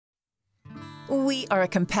We are a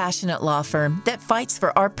compassionate law firm that fights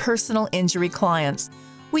for our personal injury clients.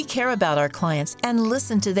 We care about our clients and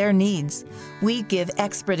listen to their needs. We give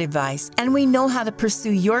expert advice, and we know how to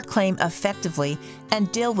pursue your claim effectively and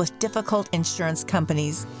deal with difficult insurance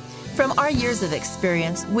companies. From our years of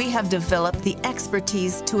experience, we have developed the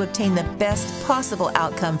expertise to obtain the best possible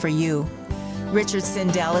outcome for you. Richard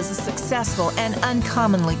Sindel is a successful and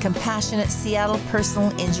uncommonly compassionate Seattle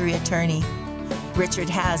personal injury attorney. Richard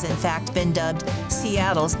has, in fact, been dubbed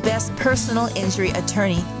Seattle's best personal injury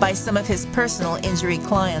attorney by some of his personal injury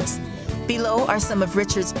clients. Below are some of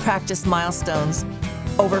Richard's practice milestones.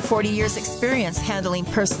 Over 40 years' experience handling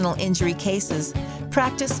personal injury cases,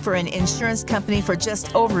 practiced for an insurance company for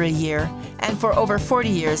just over a year, and for over 40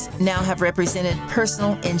 years now have represented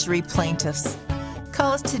personal injury plaintiffs.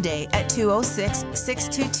 Call us today at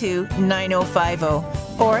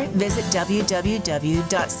 206-622-9050 or visit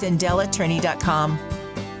www.sindellattorney.com.